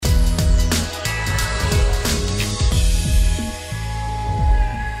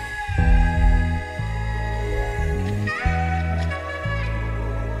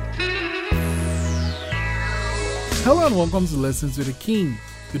and welcome to Lessons with the King,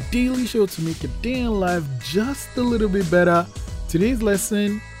 the daily show to make your day in life just a little bit better. Today's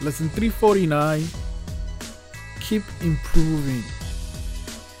lesson 349, keep improving.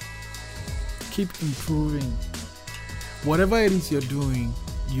 Keep improving. Whatever it is you're doing,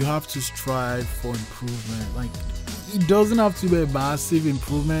 you have to strive for improvement. Like, it doesn't have to be a massive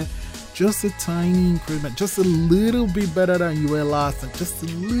improvement, just a tiny improvement, just a little bit better than you were last time, just a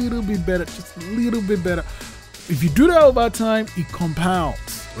little bit better, just a little bit better. If you do that over time, it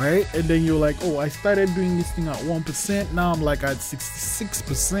compounds, right? And then you're like, oh, I started doing this thing at 1%, now I'm like at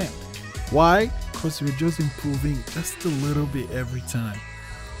 66%. Why? Because you're just improving just a little bit every time.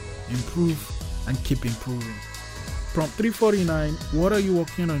 Improve and keep improving. Prompt 349, what are you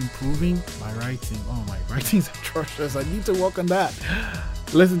working on improving? My writing. Oh, my writing's atrocious. I need to work on that.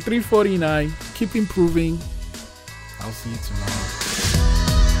 Lesson 349, keep improving. I'll see you tomorrow.